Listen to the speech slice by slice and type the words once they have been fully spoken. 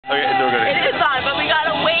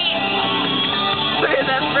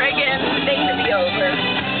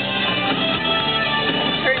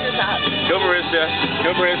Go, Marisa.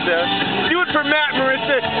 Go, Marisa. Do it for Matt,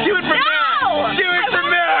 Marisa. Do it for Matt. Do it for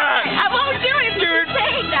Matt. I won't do it if you're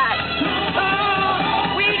saying that.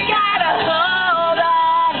 We gotta hold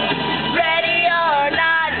on, ready or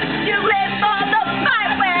not. You live for the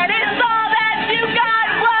fight when it's all that you got.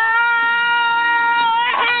 Whoa,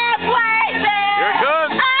 halfway there. Here it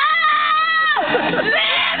comes. Oh,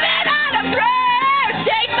 living on a prayer.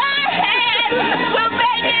 Take my hand. We'll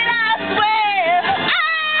make it, I swear.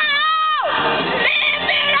 Oh,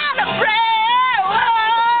 living on a prayer. Whoa,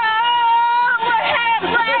 we're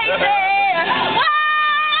halfway there.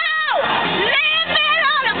 Whoa, living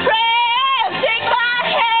on a prayer. Take my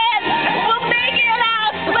hand. We'll make it, I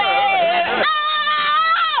swear.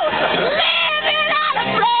 Oh, living on a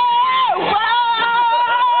prayer.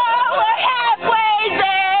 Whoa, we're halfway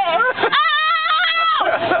there. Oh.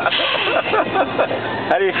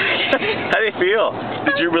 How do you feel?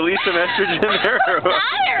 Did you release some estrogen there?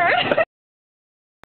 Tired.